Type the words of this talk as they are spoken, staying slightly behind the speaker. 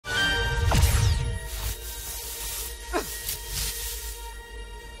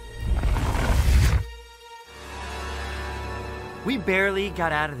We barely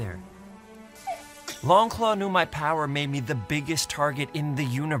got out of there. Longclaw knew my power made me the biggest target in the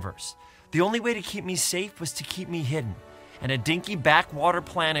universe. The only way to keep me safe was to keep me hidden, and a dinky backwater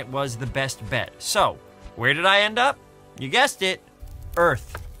planet was the best bet. So, where did I end up? You guessed it,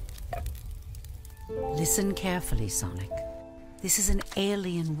 Earth. Listen carefully, Sonic. This is an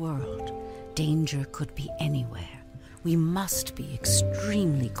alien world. Danger could be anywhere. We must be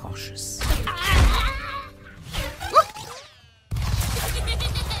extremely cautious.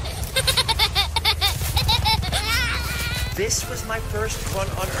 This was my first run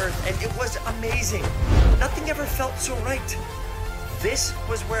on Earth, and it was amazing. Nothing ever felt so right. This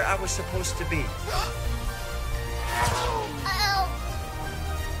was where I was supposed to be.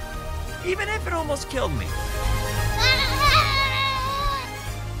 Even if it almost killed me.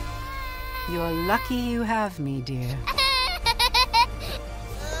 You're lucky you have me, dear.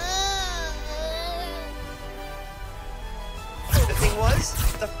 The thing was,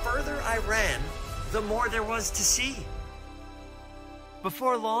 the further I ran, the more there was to see.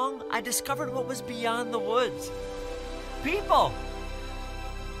 Before long, I discovered what was beyond the woods. People!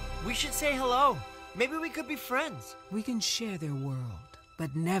 We should say hello. Maybe we could be friends. We can share their world,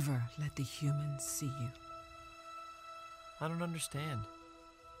 but never let the humans see you. I don't understand.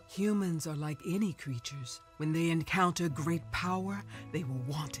 Humans are like any creatures. When they encounter great power, they will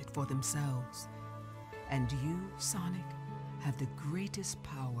want it for themselves. And you, Sonic, have the greatest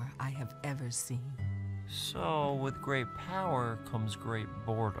power I have ever seen. So, with great power comes great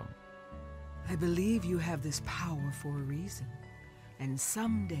boredom. I believe you have this power for a reason, and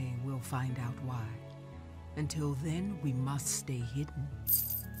someday we'll find out why. Until then, we must stay hidden.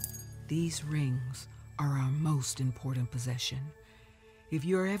 These rings are our most important possession. If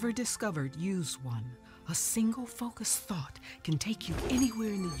you're ever discovered, use one. A single focused thought can take you anywhere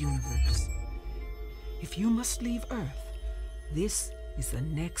in the universe. If you must leave Earth, this is the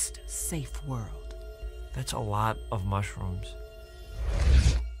next safe world. That's a lot of mushrooms.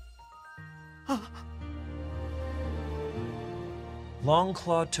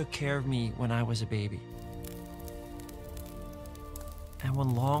 Longclaw took care of me when I was a baby. And when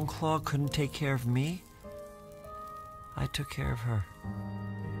Longclaw couldn't take care of me, I took care of her.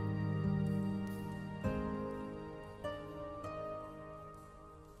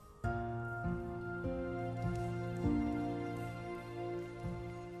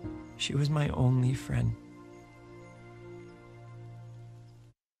 She was my only friend.